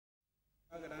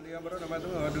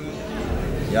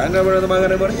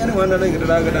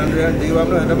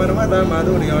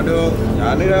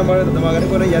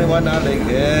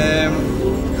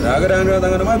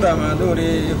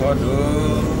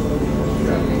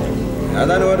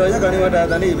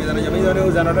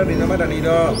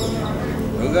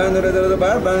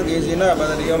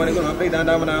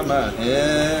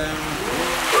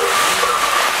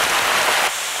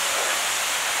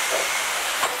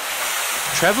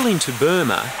Travel into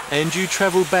Burma and you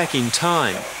travel back in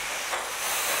time.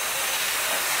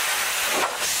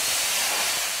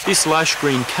 This lush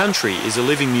green country is a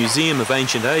living museum of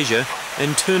ancient Asia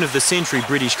and turn-of-the-century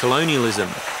British colonialism.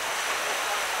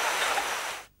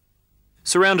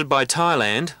 Surrounded by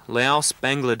Thailand, Laos,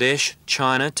 Bangladesh,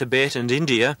 China, Tibet and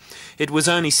India, it was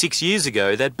only 6 years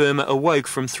ago that Burma awoke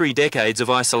from 3 decades of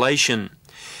isolation.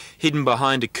 Hidden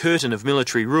behind a curtain of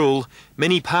military rule,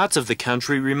 many parts of the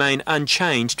country remain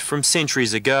unchanged from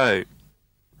centuries ago.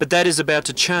 But that is about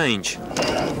to change.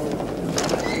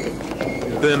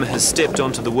 Burma has stepped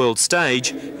onto the world stage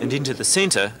and into the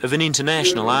centre of an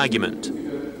international argument.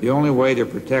 The only way to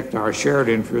protect our shared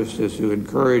interests is to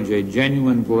encourage a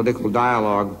genuine political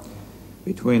dialogue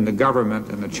between the government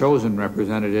and the chosen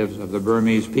representatives of the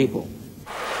Burmese people.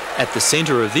 At the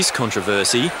centre of this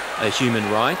controversy are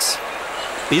human rights,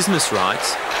 business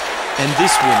rights, and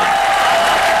this woman.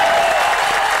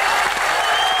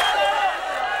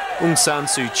 Aung San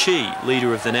Suu Kyi,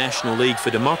 leader of the National League for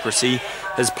Democracy,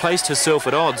 has placed herself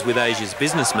at odds with Asia's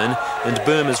businessmen and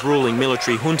Burma's ruling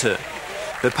military junta.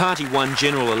 Her party won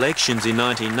general elections in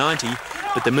 1990,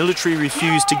 but the military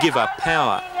refused to give up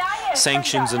power.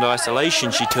 Sanctions and isolation,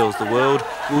 she tells the world,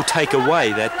 will take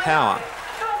away that power.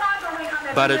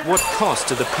 But at what cost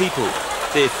to the people?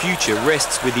 Their future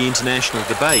rests with the international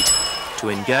debate, to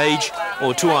engage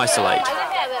or to isolate.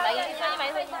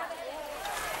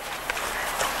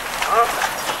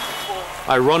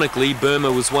 Ironically,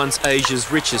 Burma was once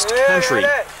Asia's richest country.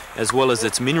 As well as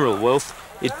its mineral wealth,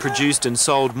 it produced and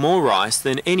sold more rice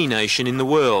than any nation in the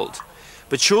world.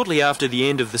 But shortly after the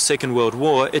end of the Second World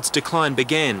War, its decline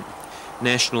began.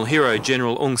 National hero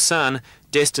General Aung San,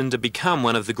 destined to become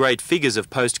one of the great figures of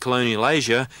post-colonial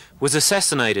Asia, was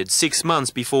assassinated 6 months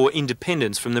before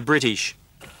independence from the British.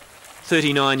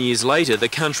 39 years later, the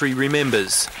country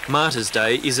remembers. Martyrs'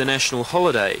 Day is a national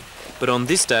holiday, but on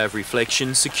this day of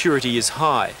reflection, security is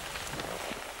high.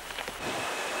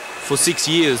 For 6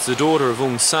 years, the daughter of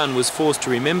Aung San was forced to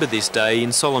remember this day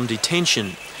in solemn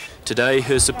detention. Today,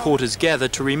 her supporters gather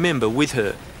to remember with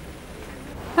her.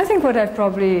 I think what I've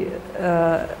probably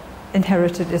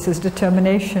inherited is his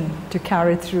determination to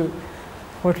carry through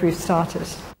what we've started.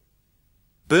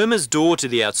 Burma's door to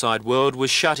the outside world was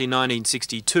shut in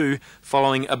 1962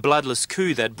 following a bloodless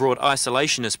coup that brought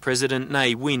isolationist President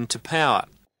Ne Win to power.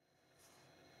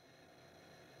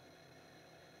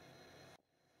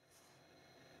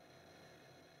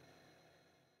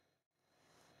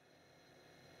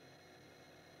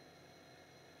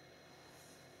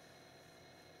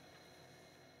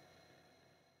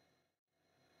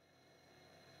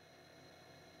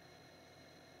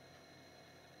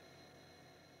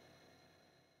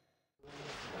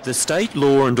 The State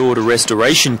Law and Order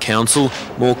Restoration Council,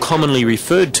 more commonly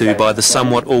referred to by the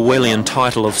somewhat Orwellian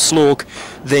title of SLORC,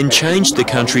 then changed the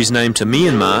country's name to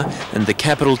Myanmar and the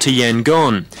capital to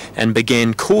Yangon and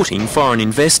began courting foreign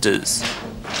investors.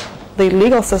 The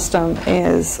legal system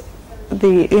is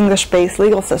the English-based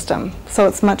legal system, so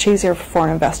it's much easier for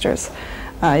foreign investors.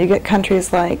 You get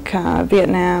countries like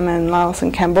Vietnam and Laos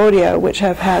and Cambodia, which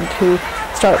have had to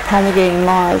start promulgating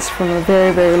laws from a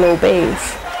very, very low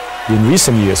base. In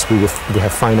recent years, we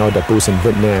have found out that both in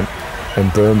Vietnam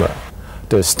and Burma,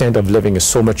 the standard of living is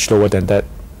so much lower than that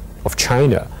of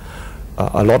China.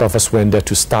 A lot of us went there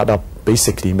to start up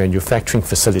basically manufacturing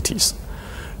facilities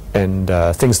and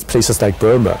places like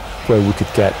Burma, where we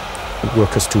could get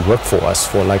workers to work for us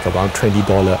for like around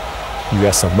 $20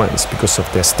 US a month because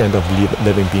of their standard of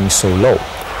living being so low.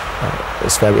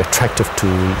 It's very attractive to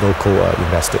local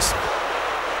investors.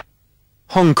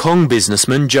 Hong Kong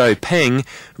businessman Joe Peng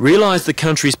realised the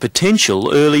country's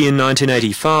potential early in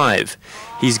 1985.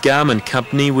 His garment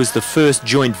company was the first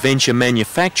joint venture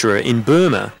manufacturer in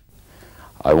Burma.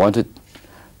 I wanted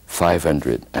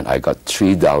 500 and I got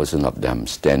 3,000 of them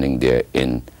standing there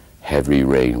in heavy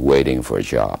rain waiting for a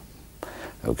job.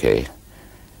 Okay,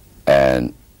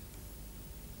 and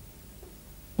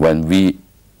when we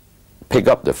pick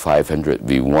up the 500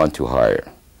 we want to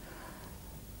hire,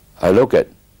 I look at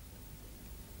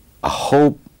a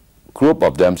whole group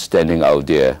of them standing out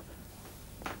there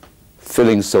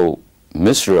feeling so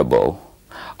miserable.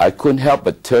 I couldn't help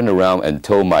but turn around and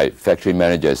told my factory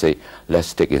manager, say,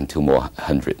 let's take in 2 more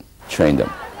hundred, train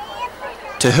them.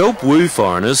 To help woo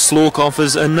foreigners, SLORC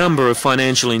offers a number of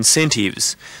financial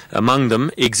incentives, among them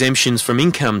exemptions from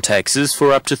income taxes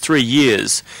for up to 3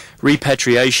 years,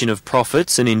 repatriation of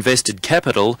profits and invested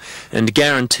capital, and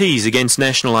guarantees against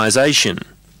nationalisation.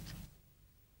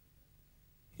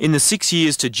 In the 6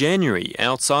 years to January,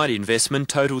 outside investment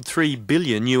totalled $3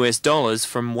 billion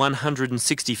from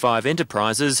 165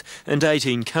 enterprises and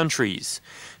 18 countries.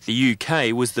 The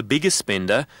UK was the biggest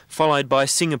spender, followed by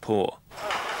Singapore.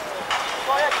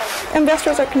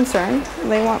 Investors are concerned.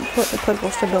 They want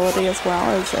political stability as well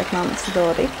as economic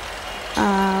stability.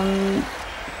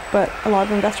 But a lot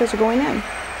of investors are going in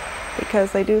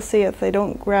because they do see if they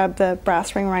don't grab the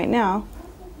brass ring right now,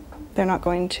 they're not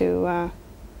going to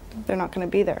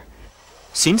be there.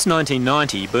 Since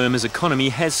 1990, Burma's economy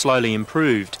has slowly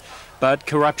improved, but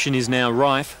corruption is now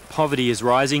rife, poverty is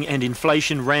rising and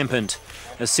inflation rampant.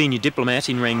 A senior diplomat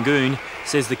in Rangoon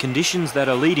says the conditions that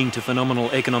are leading to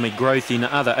phenomenal economic growth in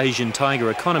other Asian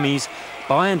tiger economies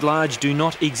by and large do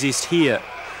not exist here.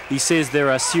 He says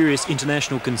there are serious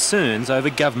international concerns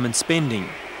over government spending.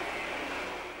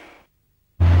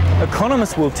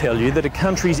 Economists will tell you that a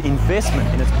country's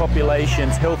investment in its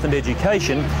population's health and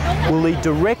education will lead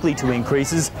directly to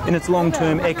increases in its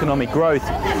long-term economic growth.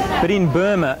 But in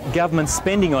Burma, government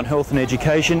spending on health and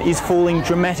education is falling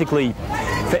dramatically.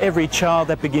 For every child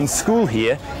that begins school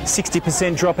here,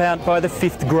 60% drop out by the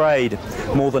 5th grade.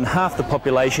 More than half the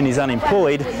population is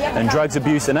unemployed, and drugs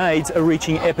abuse and AIDS are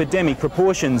reaching epidemic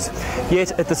proportions.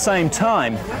 Yet at the same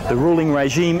time, the ruling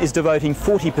regime is devoting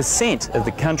 40% of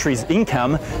the country's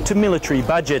income to military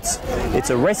budgets. It's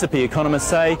a recipe, economists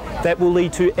say, that will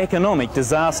lead to economic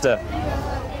disaster.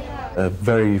 A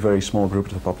very, very small group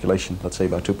of the population, let's say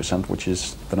about 2%, which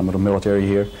is the number of military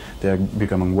here, they're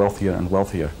becoming wealthier and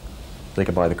wealthier. They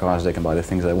can buy the cars, they can buy the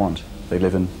things they want. They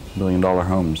live in million-dollar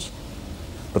homes.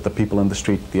 But the people in the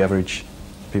street, the average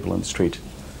people in the street,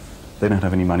 they don't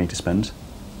have any money to spend.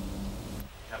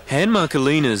 Han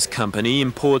Marcolina's company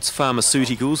imports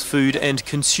pharmaceuticals, food and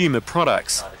consumer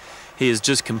products. He has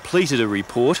just completed a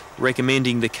report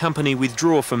recommending the company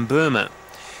withdraw from Burma.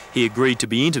 He agreed to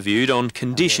be interviewed on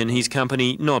condition his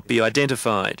company not be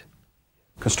identified.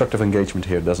 Constructive engagement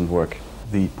here doesn't work.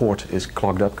 The port is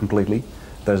clogged up completely.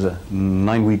 There's a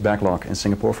 9-week backlog in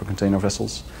Singapore for container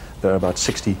vessels. There are about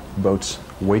 60 boats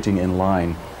waiting in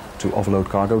line to offload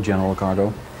cargo, general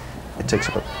cargo. It takes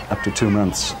up to 2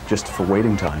 months just for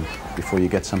waiting time before you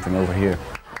get something over here.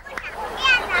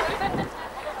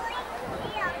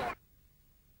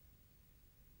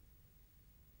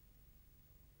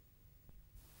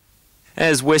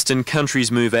 As Western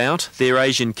countries move out, their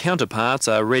Asian counterparts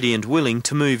are ready and willing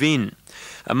to move in.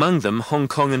 Among them, Hong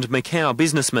Kong and Macau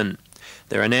businessmen.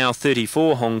 There are now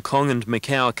 34 Hong Kong and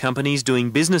Macau companies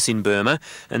doing business in Burma,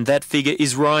 and that figure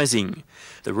is rising.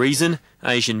 The reason?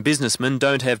 Asian businessmen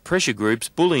don't have pressure groups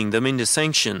bullying them into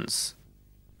sanctions.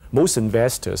 Most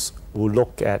investors will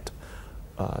look at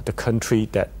the country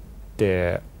that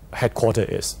their headquarters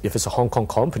is. If it's a Hong Kong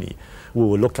company, we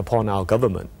will look upon our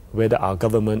government, whether our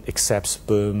government accepts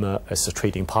Burma as a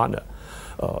trading partner.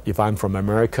 If I'm from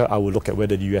America, I will look at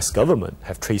whether the US government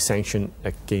have trade sanctions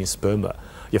against Burma.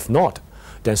 If not,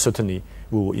 then certainly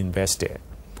we will invest there.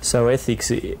 So ethics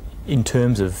in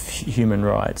terms of human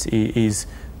rights is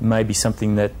maybe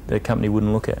something that the company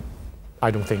wouldn't look at? I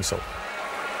don't think so.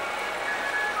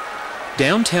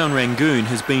 Downtown Rangoon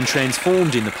has been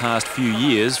transformed in the past few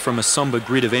years from a sombre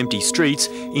grid of empty streets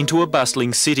into a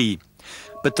bustling city.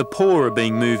 But the poor are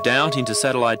being moved out into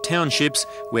satellite townships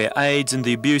where AIDS and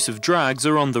the abuse of drugs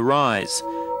are on the rise.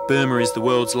 Burma is the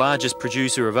world's largest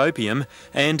producer of opium,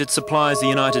 and it supplies the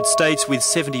United States with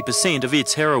 70% of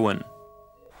its heroin.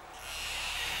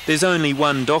 There's only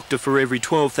one doctor for every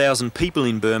 12,000 people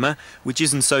in Burma, which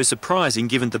isn't so surprising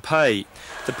given the pay.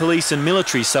 The police and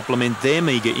military supplement their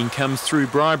meagre incomes through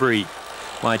bribery.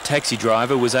 My taxi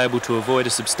driver was able to avoid a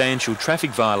substantial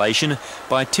traffic violation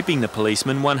by tipping the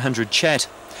policeman 100 chat.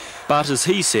 But as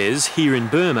he says, here in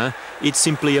Burma, it's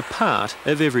simply a part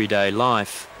of everyday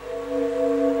life.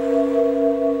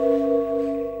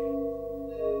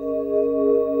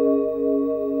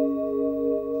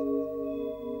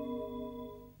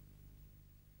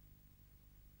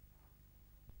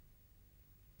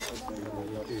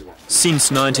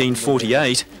 Since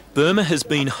 1948, Burma has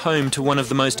been home to one of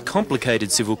the most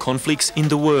complicated civil conflicts in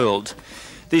the world.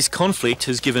 This conflict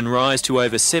has given rise to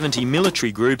over 70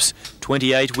 military groups,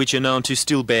 28 which are known to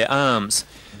still bear arms.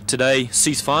 Today,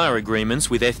 ceasefire agreements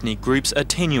with ethnic groups are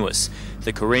tenuous.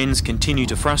 The Karens continue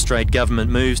to frustrate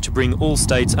government moves to bring all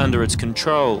states under its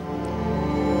control.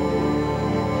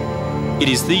 It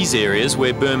is these areas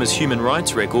where Burma's human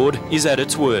rights record is at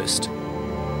its worst.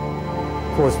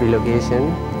 Forced relocation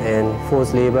and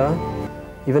forced labor,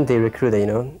 even they recruit,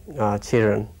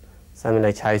 children, something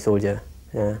like child soldier,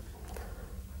 yeah.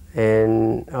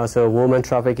 And also woman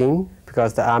trafficking,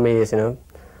 because the army is,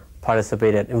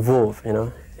 participated, involved,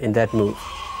 in that move.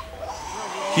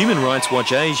 Human Rights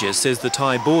Watch Asia says the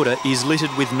Thai border is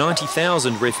littered with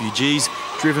 90,000 refugees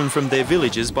driven from their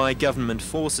villages by government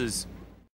forces.